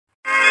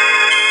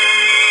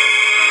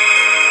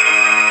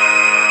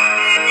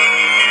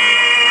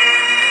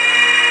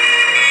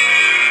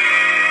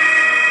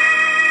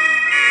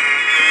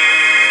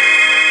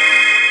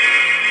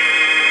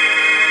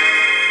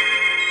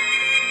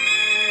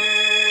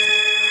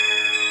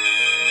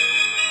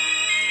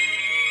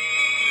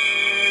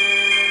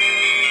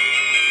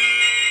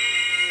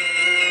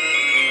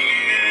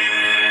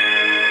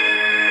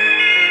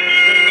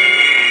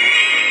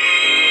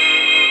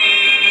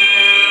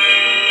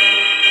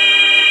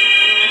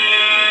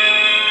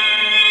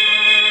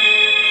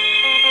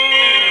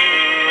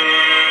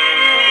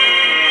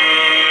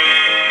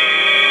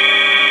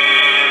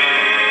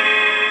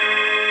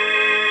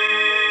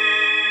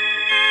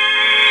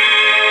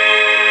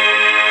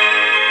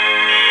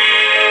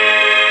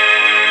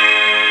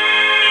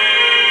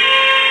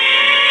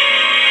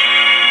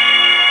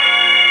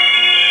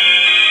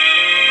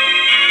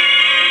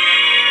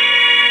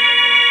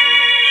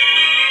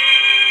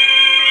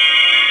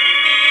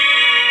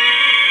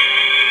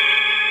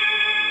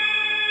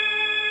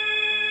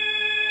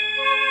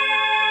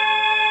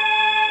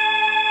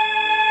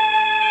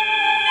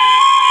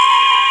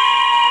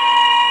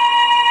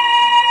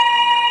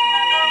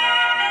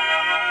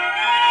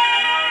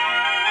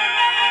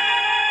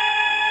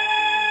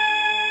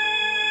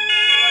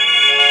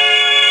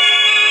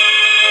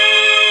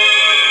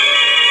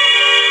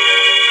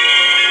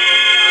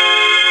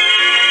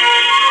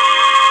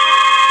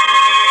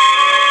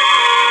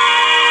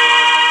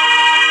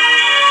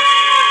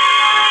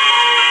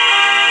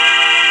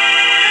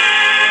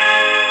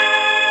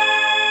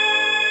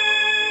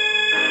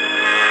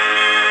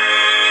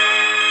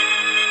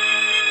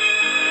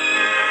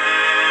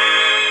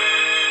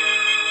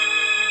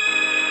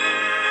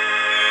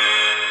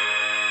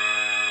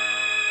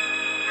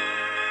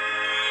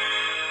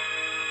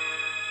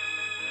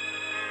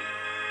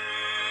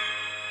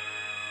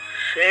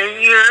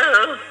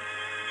Seigneur,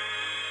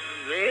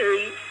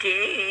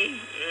 vérité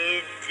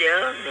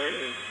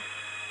éternelle,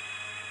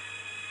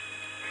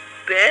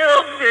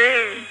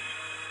 permets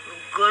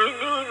que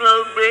nous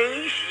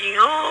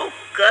n'obéissions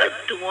qu'à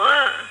toi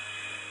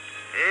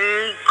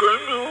et que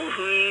nous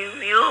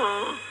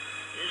vivions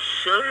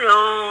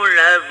selon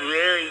la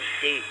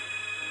vérité.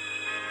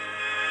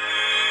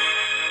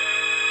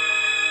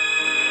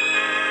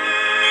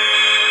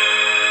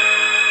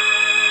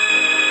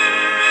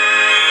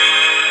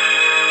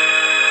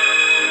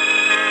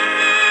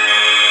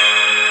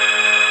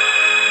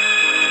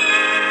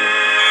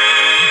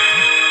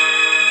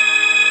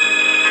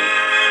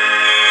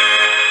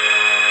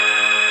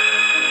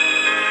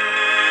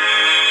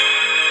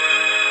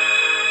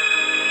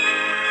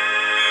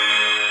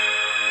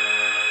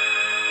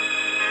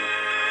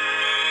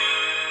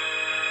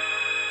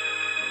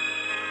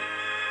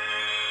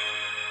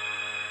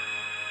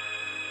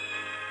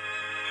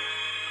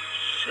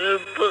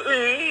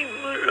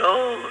 Supreme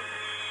Lord,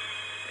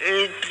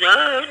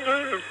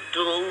 eternal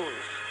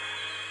truth,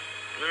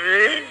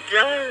 let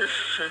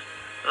us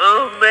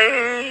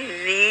obey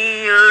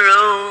thee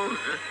alone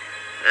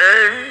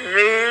and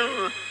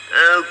live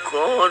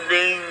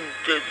according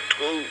to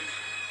truth.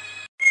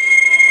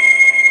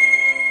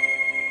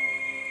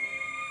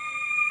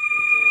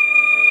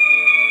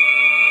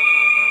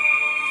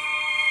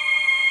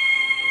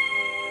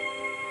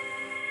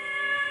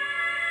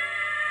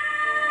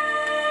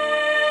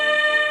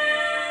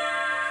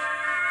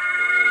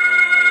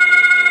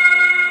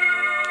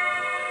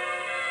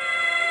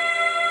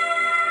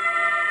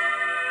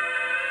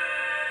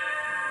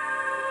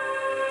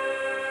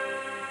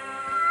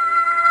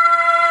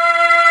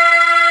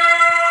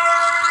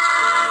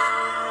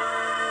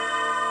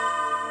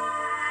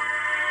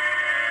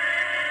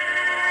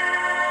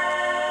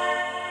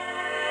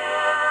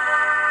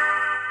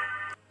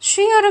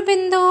 Sri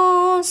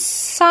Aurobindo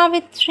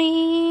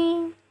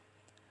Savitri,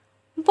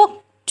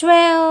 Book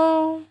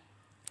 12,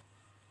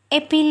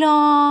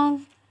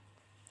 Epilogue,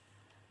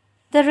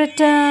 The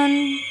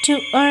Return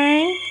to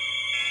Earth,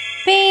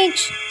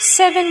 page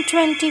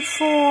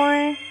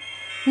 724,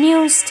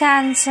 new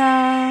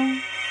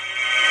stanza.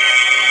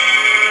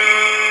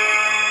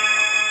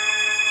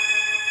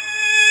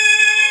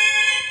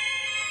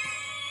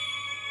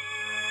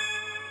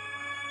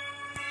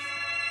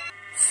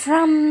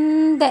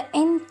 From the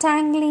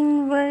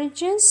entangling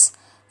verges,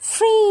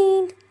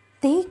 freed,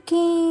 they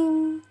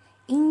came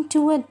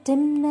into a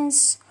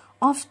dimness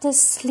of the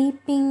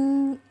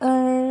sleeping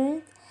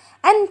earth,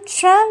 and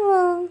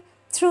travelled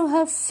through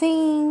her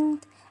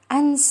faint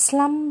and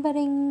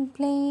slumbering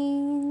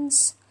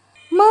plains.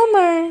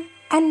 Murmur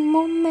and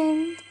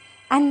moment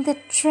and the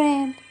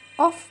tread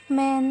of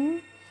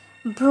men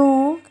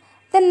broke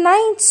the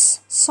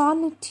night's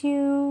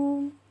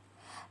solitude.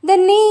 The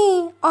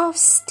neigh of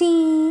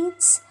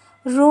steeds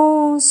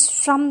rose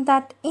from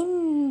that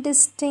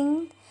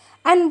indistinct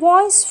and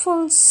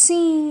voiceful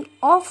sea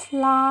of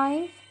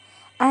life,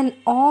 and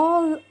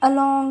all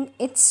along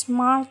its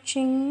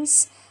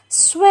marchings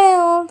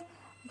swelled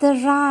the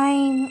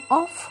rhyme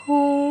of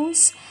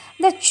hoofs,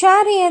 the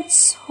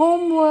chariot's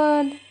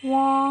homeward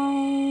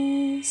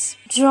voice,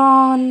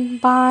 drawn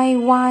by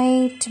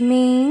white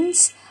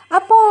manes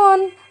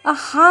upon a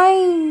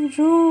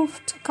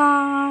high-roofed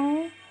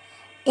car.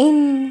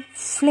 In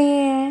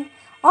flare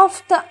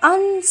of the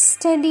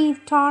unsteady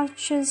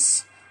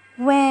torches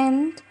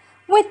went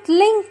with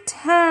linked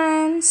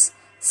hands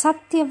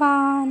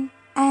Satyavan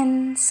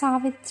and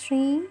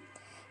Savitri,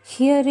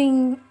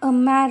 hearing a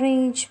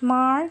marriage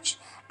march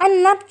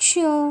and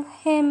nuptial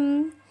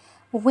hymn,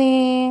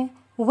 where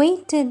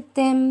waited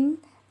them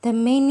the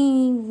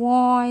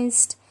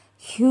many-voiced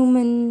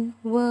human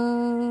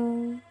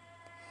world.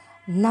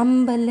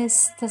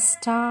 Numberless the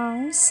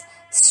stars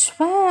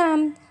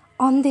swam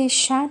on their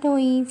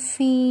shadowy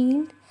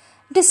field,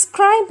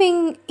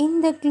 describing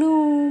in the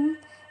gloom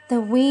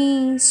the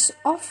ways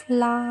of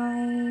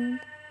light.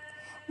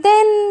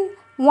 Then,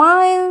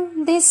 while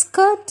they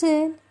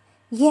skirted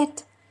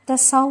yet the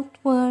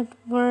southward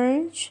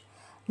verge,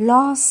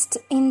 lost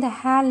in the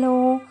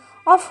halo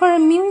of her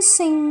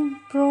musing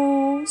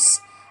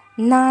prose,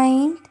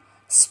 night,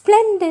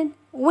 splendid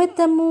with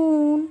the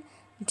moon,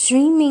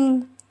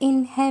 dreaming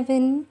in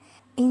heaven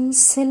in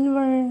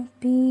silver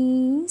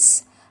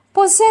peace,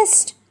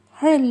 possessed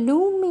her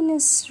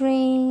luminous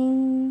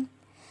reign.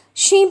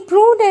 She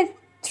brooded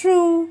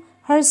through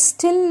her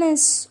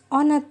stillness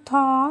on a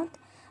thought,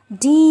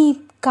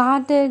 deep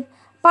guarded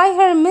by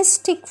her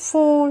mystic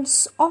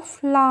folds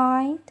of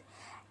light,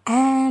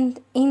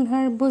 and in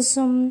her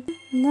bosom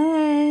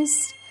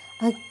nursed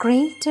a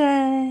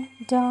greater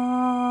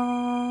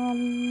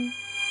dawn.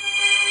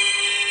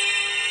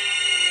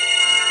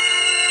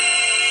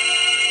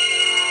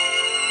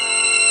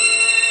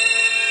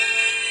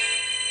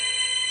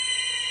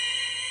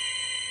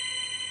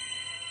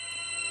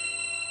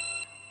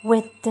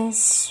 With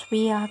this,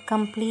 we are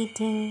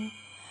completing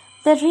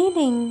the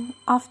reading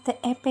of the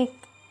epic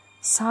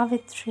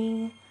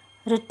Savitri,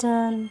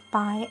 written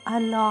by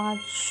our Lord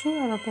Sri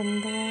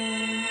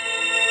Aurobindo.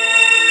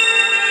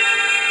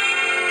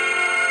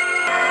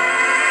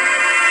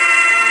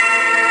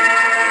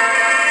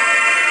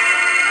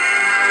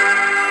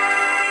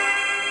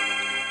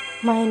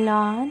 my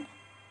Lord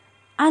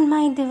and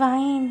my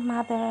Divine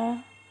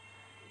Mother,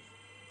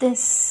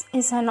 this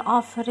is an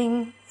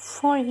offering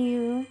for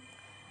you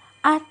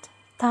at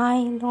thy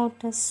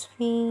lotus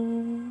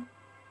feet,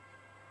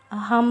 a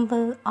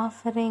humble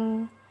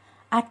offering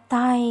at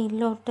thy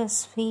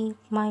lotus feet,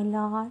 my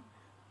Lord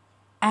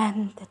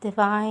and the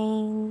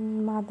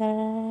Divine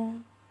Mother.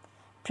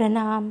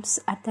 Pranams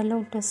at the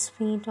lotus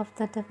feet of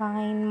the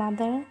Divine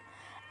Mother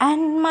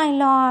and my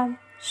Lord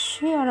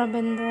Sri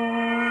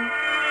Aurobindo.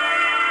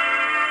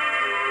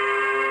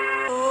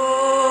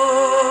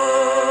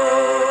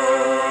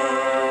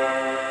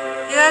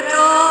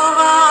 यतो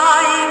वा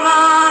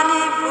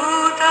इमानि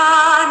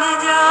भूतानि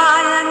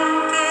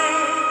जायन्ते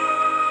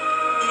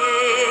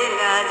येन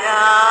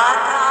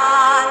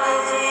जातानि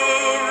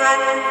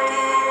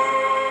जीवन्ति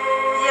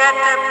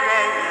यत्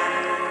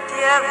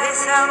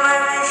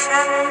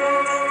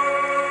प्रयन्त्यभिसमविशन्ति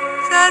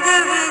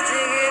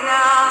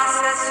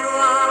तद्विजिज्ञासस्व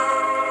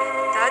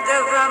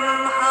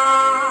तद्ब्रह्मा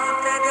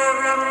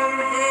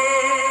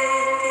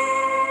तद्ब्रह्मेति।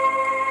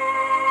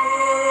 ॐ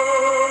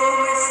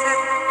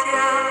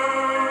सत्यम्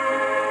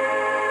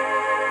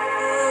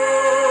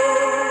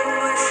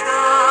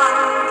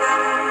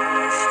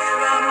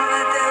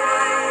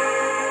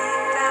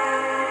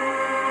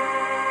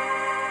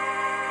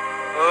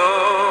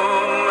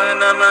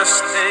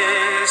नमस्ते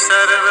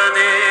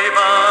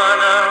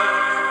सर्वदेवानां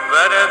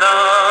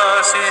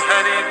वरदासि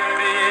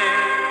हरिप्रिये।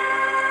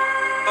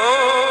 ॐ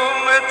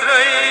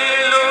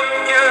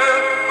त्रैलोक्य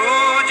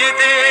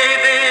पूजिते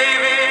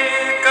देवी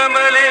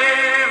कमले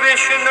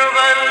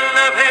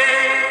विष्णुवल्लभे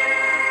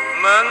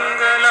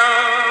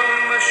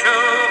मङ्गलां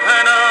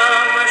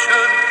शोभनां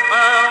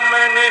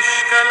शुद्धां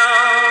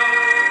निष्कलां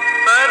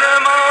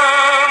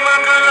परमां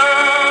कलां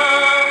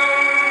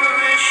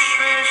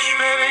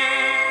विश्वेश्वरी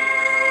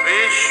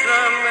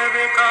विश्वं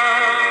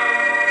विकामियां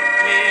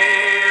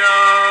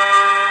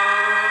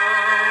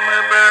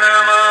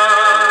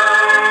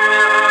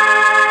प्रणमाम्यहम्।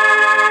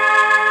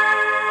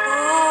 ॐ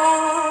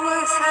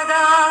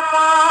सदा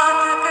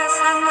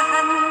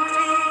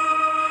पातकसंहन्त्री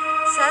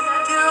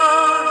सद्यो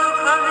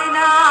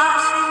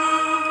दुःखविनाशिनी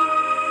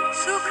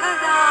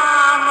सुखदा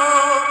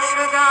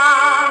मोक्षदा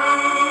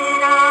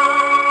मीरा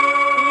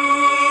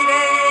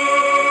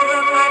मीरैव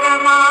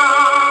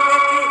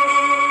परमागतिः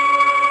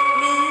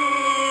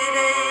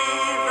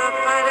मीरैव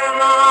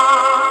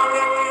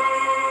परमागतिः।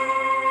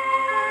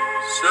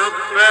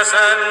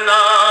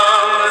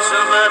 सुप्रसन्नां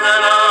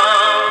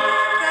सुवदनां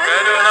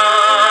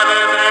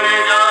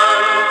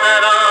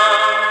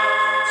करुणार्द्रनिजान्तरां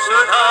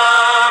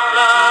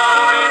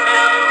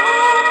सुधाप्लाविनीं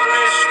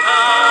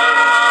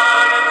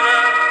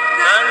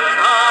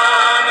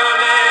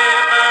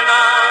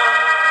भूपृष्ठार्द्रगन्धानुलेपनां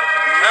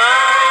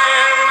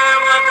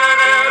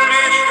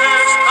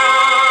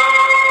ध्यायेन्मकरनिष्ठस्थां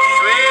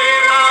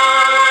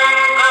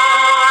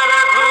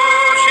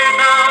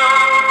श्वेतालङ्कारभूषितां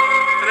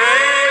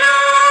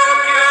त्रैलोक्यप्रदां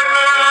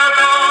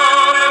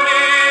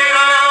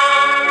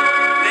मीरां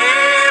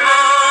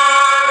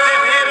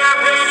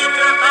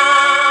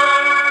देवादिभिरभिष्टतां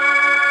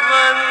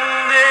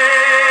वन्दे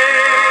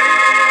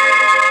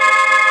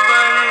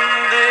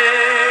वन्दे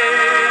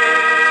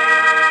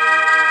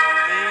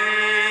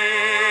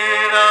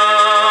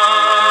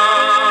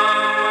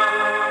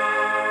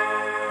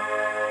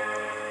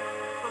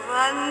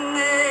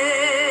वन्दे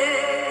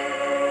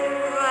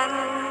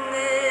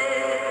वन्दे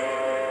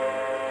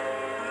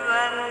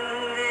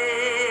वन्दे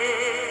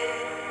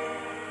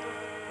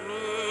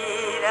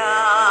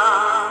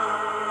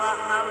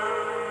मीरामहम्।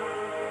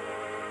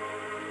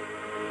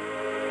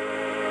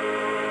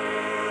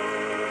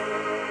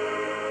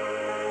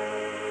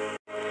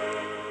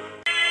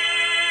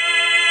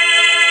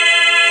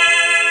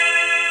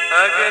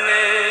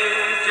 अग्ने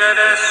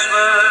जरस्व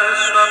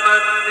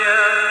स्वपद्य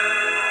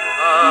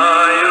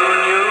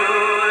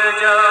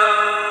आयुन्यूरजा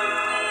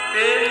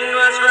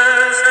पिन्वस्व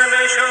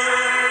समिषु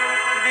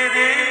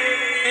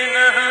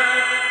दिदीहिनः।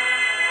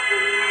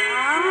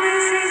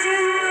 आमसि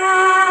जिह्वा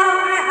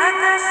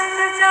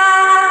बृहतश्च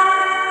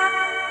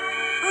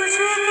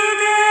उशिति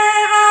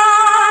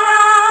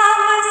देवानामसि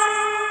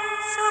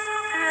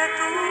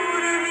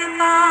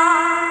सुक्रतूर्विपा।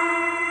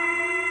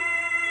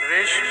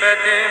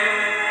 विश्वतिं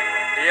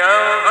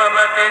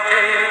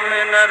यौवमतिथिं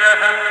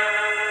नरः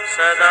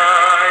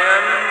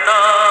सदायन्तारं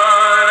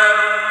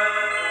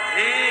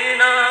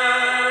धीनामुषिजं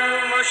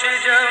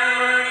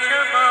च